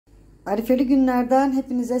Arifeli günlerden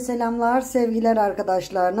hepinize selamlar, sevgiler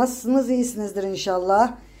arkadaşlar. Nasılsınız? İyisinizdir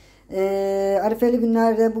inşallah. Arifeli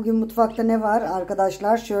günlerde bugün mutfakta ne var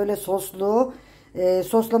arkadaşlar? Şöyle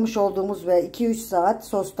soslamış olduğumuz ve 2-3 saat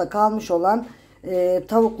sosta kalmış olan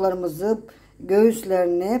tavuklarımızı,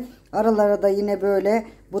 göğüslerini, aralara da yine böyle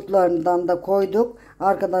butlarından da koyduk.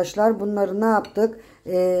 Arkadaşlar bunları ne yaptık?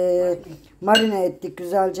 Marine ettik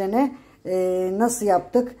güzelce ne? Nasıl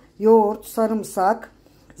yaptık? Yoğurt, sarımsak,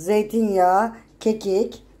 zeytinyağı,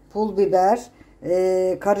 kekik, pul biber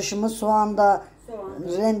karışımı, soğanda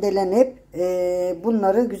rendelenip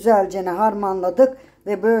bunları güzelce harmanladık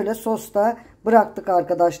ve böyle sosta bıraktık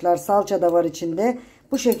arkadaşlar. Salça da var içinde.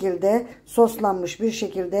 Bu şekilde soslanmış bir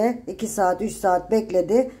şekilde 2 saat 3 saat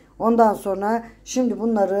bekledi. Ondan sonra şimdi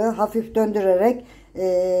bunları hafif döndürerek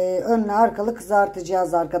önlü arkalı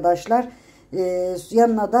kızartacağız arkadaşlar.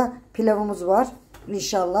 Yanına da pilavımız var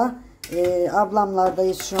inşallah.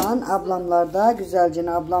 Ablamlardayız şu an. Ablamlarda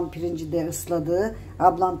güzelce, ablam pirinci de ısladı.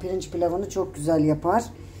 Ablam pirinç pilavını çok güzel yapar.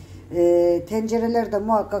 Tencereleri de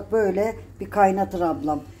muhakkak böyle bir kaynatır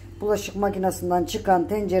ablam. Bulaşık makinesinden çıkan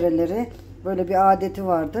tencereleri böyle bir adeti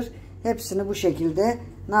vardır. Hepsini bu şekilde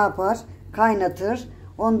ne yapar? Kaynatır.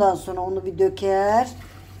 Ondan sonra onu bir döker.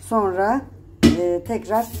 Sonra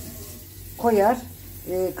tekrar koyar.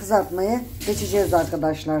 Kızartmaya geçeceğiz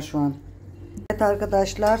arkadaşlar şu an. Evet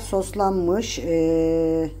arkadaşlar, soslanmış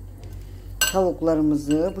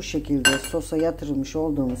tavuklarımızı bu şekilde sosa yatırmış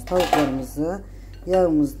olduğumuz tavuklarımızı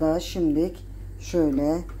yağımızda şimdi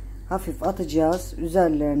şöyle hafif atacağız.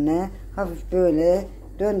 Üzerlerine hafif böyle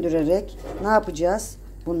döndürerek ne yapacağız?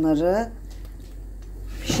 Bunları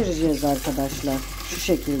pişireceğiz arkadaşlar. Şu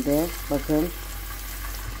şekilde bakın.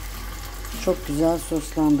 Çok güzel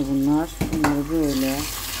soslandı bunlar. Bunları böyle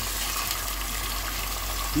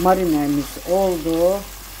marinemiz oldu.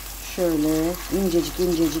 Şöyle incecik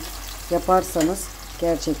incecik yaparsanız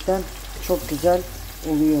gerçekten çok güzel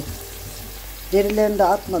oluyor. Derilerini de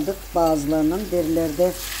atmadık bazılarının. Derileri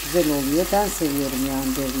de güzel oluyor. Ben seviyorum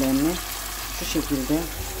yani derilerini. Şu şekilde.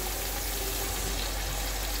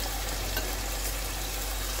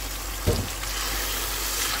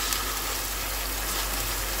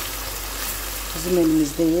 Bizim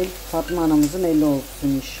elimiz değil, Fatma anamızın eli olsun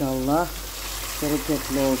inşallah.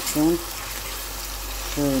 Bereketli olsun.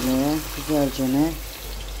 Şöyle güzelce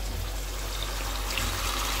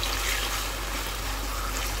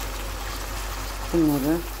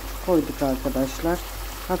bunları koyduk arkadaşlar.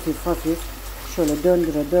 Hafif hafif şöyle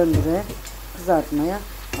döndüre döndüre kızartmaya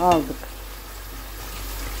aldık.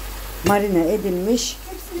 Marine edilmiş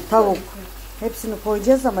tavuk. Hepsini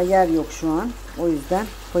koyacağız ama yer yok şu an. O yüzden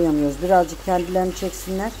koyamıyoruz. Birazcık kendilerini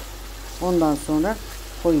çeksinler. Ondan sonra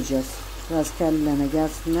koyacağız. Biraz kendilerine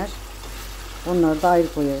gelsinler. Onları da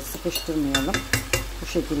ayrı koyarız. Sıkıştırmayalım. Bu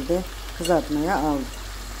şekilde kızartmaya aldık.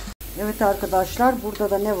 Evet arkadaşlar, burada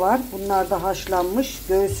da ne var? Bunlar da haşlanmış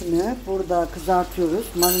göğsünü burada kızartıyoruz.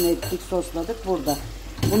 Marine ettik, sosladık burada.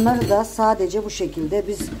 Bunları da sadece bu şekilde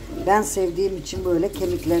ben sevdiğim için böyle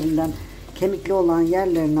kemikli olan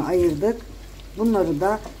yerlerini ayırdık. Bunları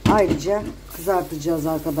da ayrıca kızartacağız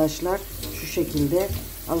arkadaşlar. Şu şekilde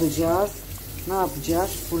alacağız. Ne yapacağız?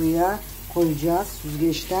 Buraya koyacağız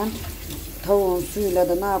süzgeçten. Tavuğun suyuyla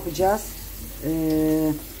da ne yapacağız?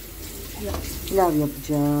 Pilav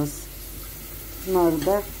yapacağız. Bunları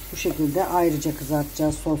da bu şekilde ayrıca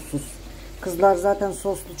kızartacağız sossuz. Kızlar zaten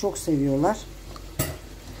soslu çok seviyorlar.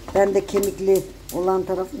 Ben de kemikli olan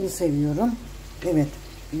tarafını seviyorum. Evet.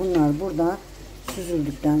 Bunlar burada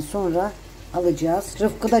süzüldükten sonra alacağız.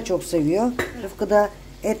 Rıfkı da çok seviyor. Rıfkı da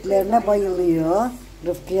etlerine bayılıyor.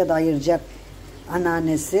 Rıfkı'ya da ayıracak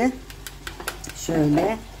anneannesi.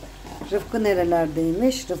 Şöyle. Rıfkı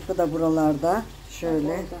nerelerdeymiş? Rıfkı da buralarda.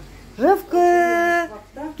 Şöyle. Rıfkı!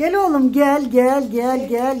 Gel oğlum, gel.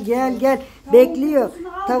 Bekliyor.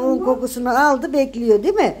 Tavuğun kokusunu aldı, bekliyor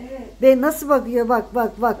değil mi? Evet. Nasıl bakıyor?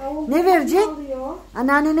 Bak. Ne verecek?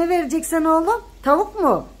 Anneanne ne verecek sana oğlum? Tavuk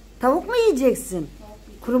mu? Tavuk mu yiyeceksin?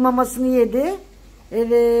 Kuru mamasını yedi.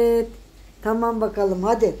 Evet. Tamam bakalım,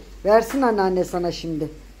 hadi. Versin anneanne sana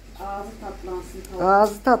şimdi.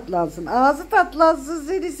 Ağzı tatlansın.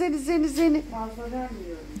 Seni. Fazla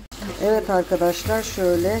vermiyorum. Evet arkadaşlar,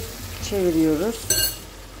 şöyle çeviriyoruz.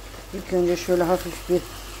 İlk önce şöyle hafif bir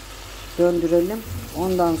döndürelim.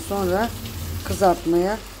 Ondan sonra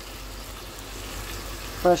kızartmaya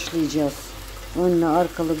başlayacağız. Önüne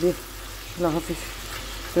arkalı bir şöyle hafif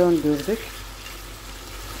döndürdük.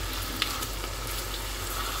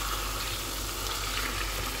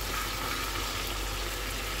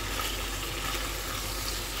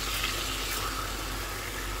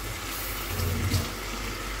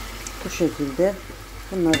 Bu şekilde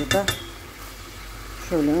bunları da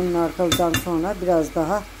Şöyle önlü arkalıdan sonra biraz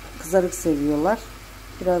daha kızarık seviyorlar.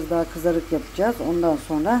 Biraz daha kızarık yapacağız. Ondan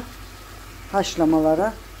sonra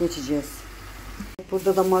haşlamalara geçeceğiz.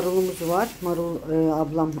 Burada da marulumuz var. Marul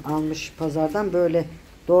ablam almış pazardan. Böyle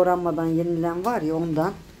doğranmadan yenilen var ya,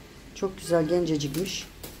 ondan. Çok güzel, gencecikmiş.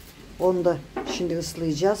 Onu da şimdi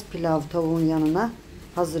ıslayacağız. Pilav tavuğun yanına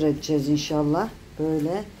hazır edeceğiz inşallah.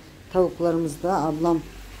 Böyle tavuklarımız da ablam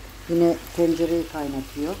yine tencereyi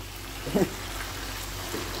kaynatıyor.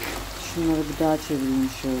 Şunları bir daha çevireyim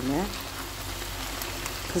şöyle.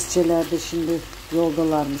 Kızçeler de şimdi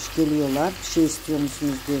yoldalarmış, geliyorlar. Bir şey istiyor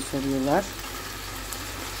musunuz diye soruyorlar.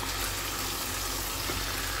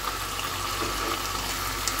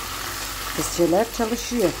 Kızçeler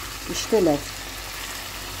çalışıyor, işteler.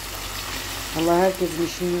 Allah herkesin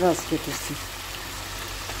işini rast getirsin.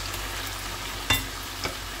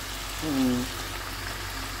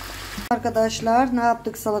 Arkadaşlar, ne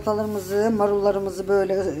yaptık? Salatalarımızı, marullarımızı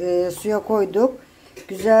böyle suya koyduk.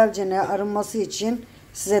 Güzelce arınması için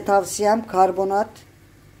size tavsiyem karbonat.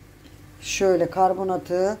 Şöyle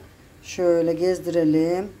karbonatı şöyle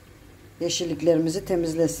gezdirelim. Yeşilliklerimizi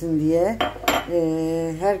temizlesin diye.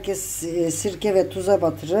 Herkes sirke ve tuza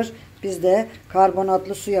batırır. Biz de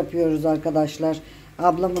karbonatlı su yapıyoruz arkadaşlar.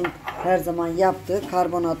 Ablamın her zaman yaptığı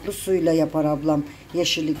karbonatlı suyla yapar ablam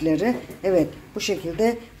yeşillikleri. Evet, bu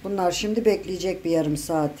şekilde bunlar şimdi bekleyecek bir yarım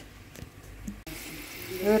saat.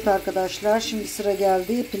 Evet arkadaşlar, şimdi sıra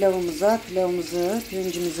geldi pilavımıza.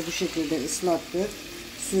 Pirincimizi bu şekilde ıslattık,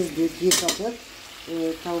 süzdük, yıkadık.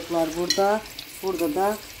 Tavuklar burada. Burada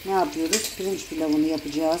da ne yapıyoruz? Pirinç pilavını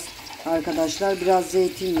yapacağız arkadaşlar. Biraz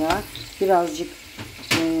zeytinyağı, birazcık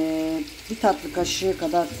bir tatlı kaşığı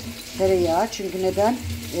kadar tereyağı. Çünkü neden?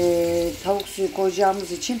 Tavuk suyu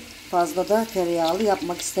koyacağımız için fazla da tereyağlı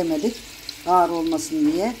yapmak istemedik. Ağır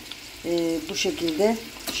olmasın diye. Bu şekilde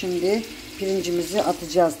şimdi pirincimizi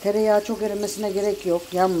atacağız. Tereyağı çok erimesine gerek yok.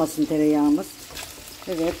 Yanmasın tereyağımız.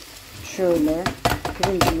 Evet. Şöyle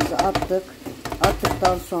pirincimizi attık.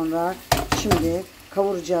 Attıktan sonra şimdi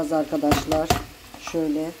kavuracağız arkadaşlar.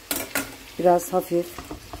 Şöyle biraz hafif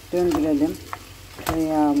döndürelim.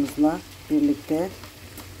 Tereyağımızla birlikte.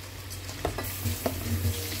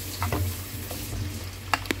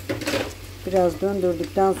 Biraz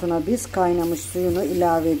döndürdükten sonra biz kaynamış suyunu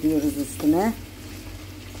ilave ediyoruz üstüne.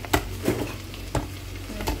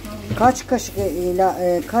 Kaç kaşık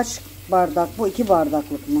kaç bardak bu? 2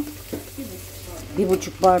 bardaklık mı? 1,5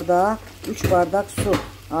 bardağa 3 bardak su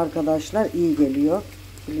arkadaşlar, iyi geliyor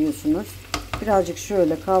biliyorsunuz. Birazcık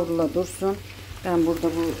şöyle kavrula dursun. Ben burada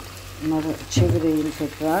bunları çevireyim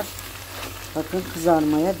tekrar. Bakın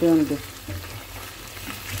kızarmaya döndü.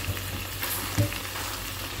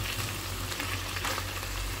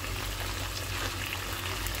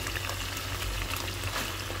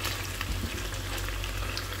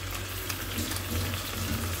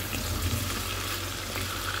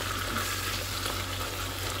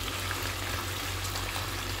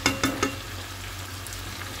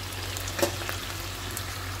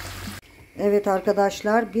 Evet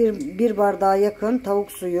arkadaşlar, bir bardağa yakın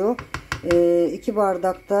tavuk suyu, 2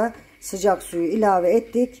 bardakta sıcak suyu ilave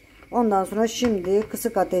ettik. Ondan sonra şimdi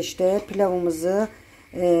kısık ateşte pilavımızı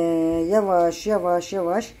yavaş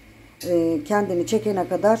yavaş kendini çekene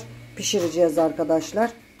kadar pişireceğiz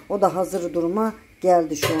arkadaşlar. O da hazır duruma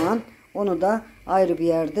geldi şu an. Onu da ayrı bir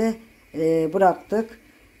yerde bıraktık.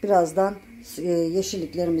 Birazdan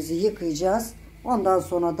yeşilliklerimizi yıkayacağız. Ondan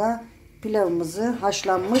sonra da pilavımızı,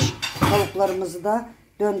 haşlanmış tavuklarımızı da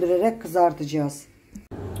döndürerek kızartacağız.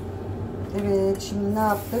 Evet, şimdi ne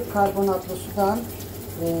yaptık? Karbonatlı sudan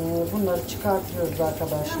bunları çıkartıyoruz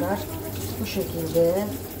arkadaşlar. Bu şekilde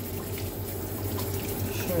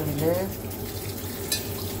şöyle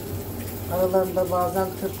aralarında bazen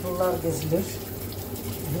tırtıllar gezilir.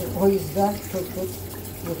 O yüzden tek tek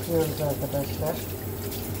yıkıyoruz arkadaşlar.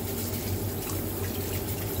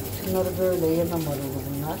 Bunları böyle yeme marulu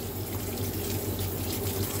bunlar.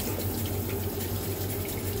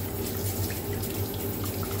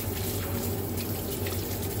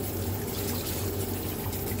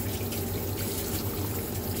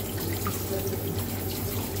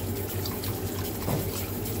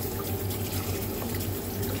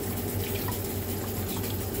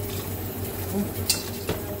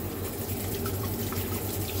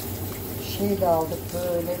 Şey de aldık,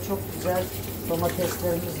 böyle çok güzel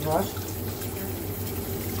domateslerimiz var.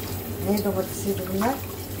 Ne domatesiydi bunlar?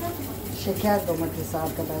 Şeker domatesi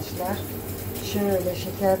arkadaşlar. Şöyle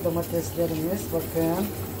şeker domateslerimiz, bakın.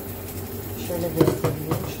 Şöyle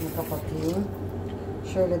göstereyim, şunu kapatayım.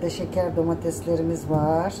 Şöyle de şeker domateslerimiz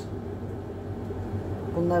var.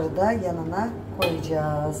 Bunları da yanına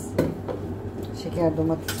koyacağız. Şeker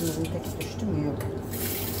domatesimizin teki düştü mü? Yok.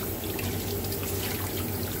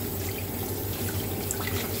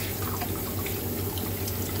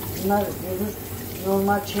 Bunlar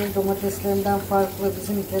normal çeri domateslerinden farklı.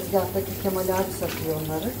 Bizim tezgahtaki Kemal abi satıyor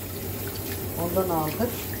onları. Ondan aldık.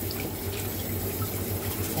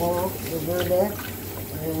 O böyle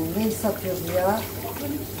ne satıyor ya?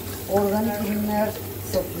 Organik ürünler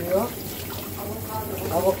satıyor.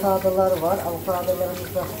 Avokadolar var.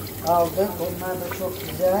 Avokadolarımızı da aldık. Onlar da çok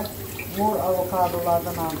güzel. Mor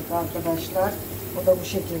avokadolardan aldık arkadaşlar. O da bu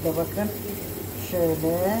şekilde bakın.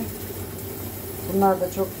 Şöyle. Bunlar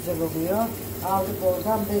da çok güzel oluyor. Aldık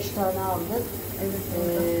oradan 5 tane aldık.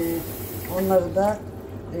 Onları da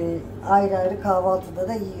ayrı ayrı kahvaltıda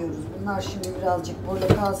da yiyoruz. Bunlar şimdi birazcık burada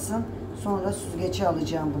kalsın. Sonra süzgece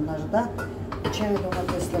alacağım bunları da. Çeri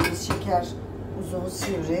domateslerimiz, şeker, uzun,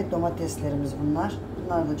 sivri domateslerimiz bunlar.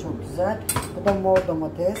 Bunlar da çok güzel. Bu da mor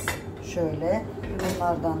domates. Şöyle.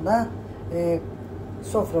 Bunlardan da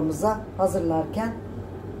soframıza hazırlarken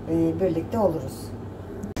birlikte oluruz.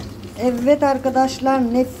 Evet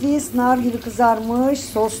arkadaşlar, nefis nar gibi kızarmış,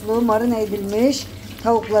 soslu, marine edilmiş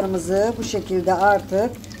tavuklarımızı bu şekilde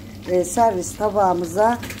artık servis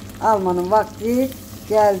tabağımıza almanın vakti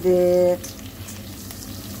geldi.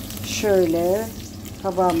 Şöyle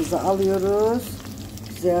tabağımıza alıyoruz.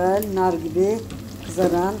 Güzel nar gibi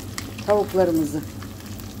kızaran tavuklarımızı.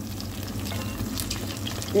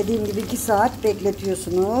 Dediğim gibi 2 saat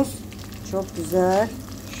bekletiyorsunuz. Çok güzel.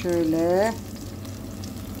 Şöyle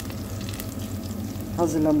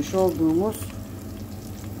hazırlamış olduğumuz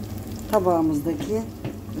tabağımızdaki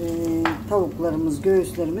tavuklarımız,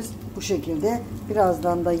 göğüslerimiz bu şekilde.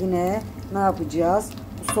 Birazdan da yine ne yapacağız?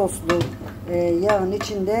 Bu soslu yağın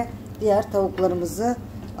içinde diğer tavuklarımızı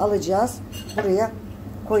alacağız. Buraya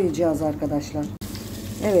koyacağız arkadaşlar.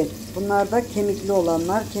 Evet, bunlar da kemikli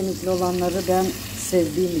olanlar. Kemikli olanları ben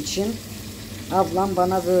sevdiğim için ablam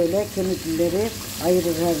bana böyle kemiklileri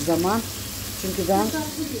ayırır her zaman. Çünkü ben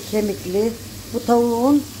kemikli, bu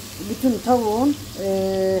tavuğun, bütün tavuğun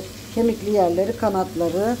kemikli yerleri,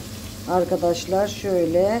 kanatları arkadaşlar.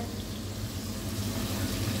 Şöyle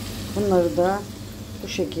bunları da bu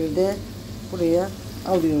şekilde buraya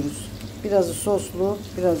alıyoruz. Birazı soslu,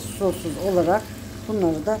 birazı sossuz olarak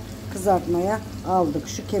bunları da kızartmaya aldık.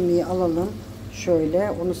 Şu kemiği alalım.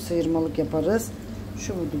 Şöyle onu sıyırmalık yaparız.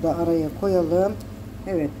 Şu budu da araya koyalım.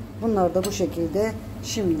 Evet, bunları da bu şekilde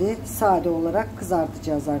şimdi sade olarak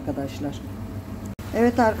kızartacağız arkadaşlar.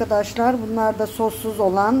 Evet arkadaşlar, bunlar da sossuz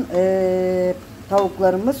olan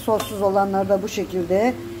tavuklarımız. Sossuz olanları da bu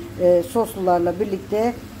şekilde soslularla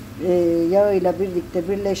birlikte yağıyla birlikte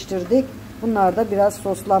birleştirdik. Bunlar da biraz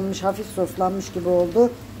soslanmış, hafif soslanmış gibi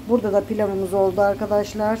oldu. Burada da pilavımız oldu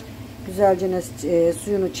arkadaşlar. Güzelce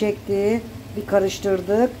suyunu çekti. Bir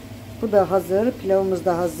karıştırdık. Bu da hazır. Pilavımız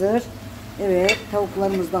da hazır. Evet,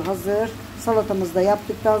 tavuklarımız da hazır. Salatamızı da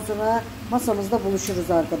yaptıktan sonra masamızda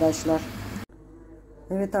buluşuruz arkadaşlar.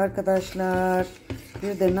 Evet arkadaşlar,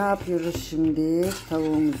 bir de ne yapıyoruz şimdi?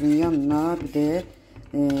 Tavuğumuzun yanına bir de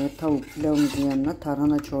tavuk pilavımızın yanına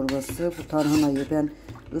tarhana çorbası. Bu tarhanayı ben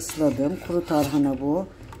ısladım. Kuru tarhana bu.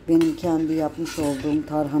 Benim kendi yapmış olduğum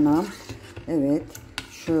tarhanam. Evet,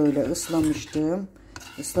 şöyle ıslamıştım.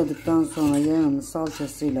 Isladıktan sonra yağını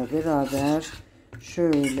salçasıyla beraber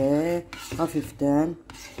şöyle hafiften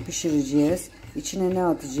pişireceğiz. İçine ne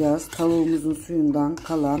atacağız? Tavuğumuzun suyundan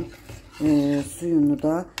kalan suyunu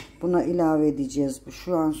da buna ilave edeceğiz.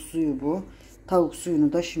 Şu an suyu bu. Tavuk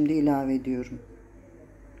suyunu da şimdi ilave ediyorum.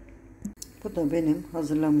 Bu da benim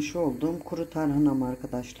hazırlamış olduğum kuru tarhanam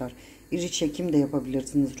arkadaşlar. İri çekim de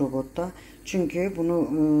yapabilirsiniz robotta. Çünkü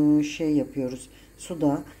bunu şey yapıyoruz.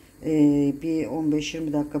 Suda bir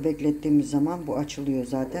 15-20 dakika beklettiğimiz zaman bu açılıyor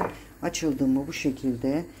zaten. Açıldı mı bu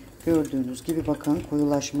şekilde gördüğünüz gibi bakın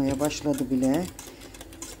koyulaşmaya başladı bile.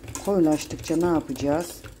 Koyulaştıkça ne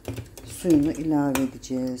yapacağız? Suyunu ilave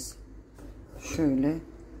edeceğiz. Şöyle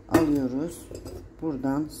alıyoruz.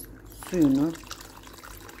 Buradan suyunu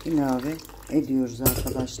ilave ediyoruz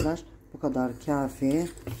arkadaşlar. Bu kadar kafi.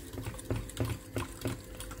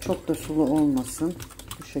 Çok da sulu olmasın.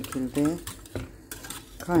 Bu şekilde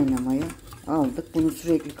kaynamaya aldık. Bunu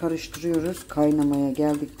sürekli karıştırıyoruz. Kaynamaya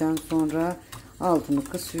geldikten sonra altını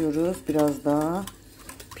kısıyoruz. Biraz daha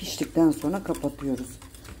piştikten sonra kapatıyoruz.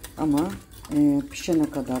 Ama pişene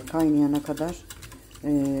kadar, kaynayana kadar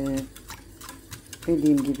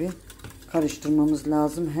dediğim gibi karıştırmamız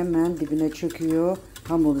lazım. Hemen dibine çöküyor,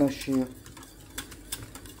 hamurlaşıyor.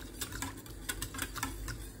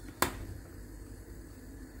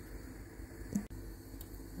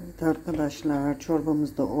 Evet Evet arkadaşlar,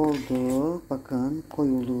 çorbamız da oldu. Bakın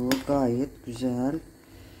koyuluğu gayet güzel.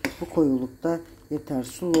 Bu koyulukta yeter.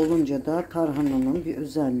 Sulu olunca da tarhananın bir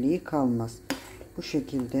özelliği kalmaz. Bu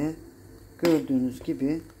şekilde gördüğünüz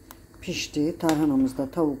gibi pişti. Tarhanamız da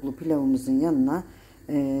tavuklu pilavımızın yanına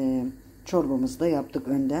çorbamızı da yaptık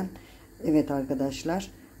önden. Evet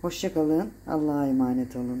arkadaşlar, hoşça kalın. Allah'a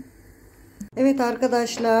emanet olun. Evet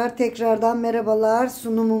arkadaşlar, tekrardan merhabalar.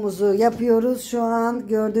 Sunumumuzu yapıyoruz. Şu an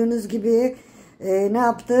gördüğünüz gibi ne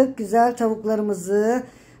yaptık? Güzel tavuklarımızı,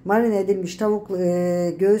 marine edilmiş tavuk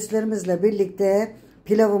göğüslerimizle birlikte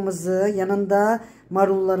pilavımızı, yanında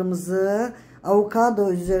marullarımızı,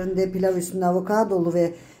 avokado üzerinde, pilav üstünde avokadolu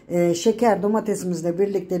ve şeker domatesimizle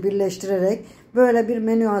birlikte birleştirerek böyle bir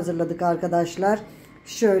menü hazırladık arkadaşlar.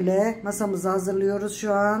 Şöyle masamızı hazırlıyoruz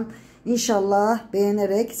şu an. İnşallah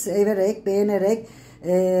beğenerek, severek, beğenerek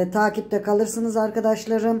takipte kalırsınız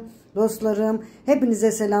arkadaşlarım, dostlarım.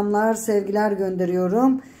 Hepinize selamlar, sevgiler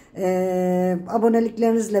gönderiyorum.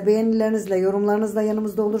 Aboneliklerinizle, beğenilerinizle, yorumlarınızla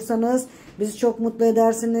yanımızda olursanız bizi çok mutlu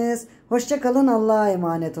edersiniz. Hoşça kalın, Allah'a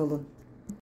emanet olun.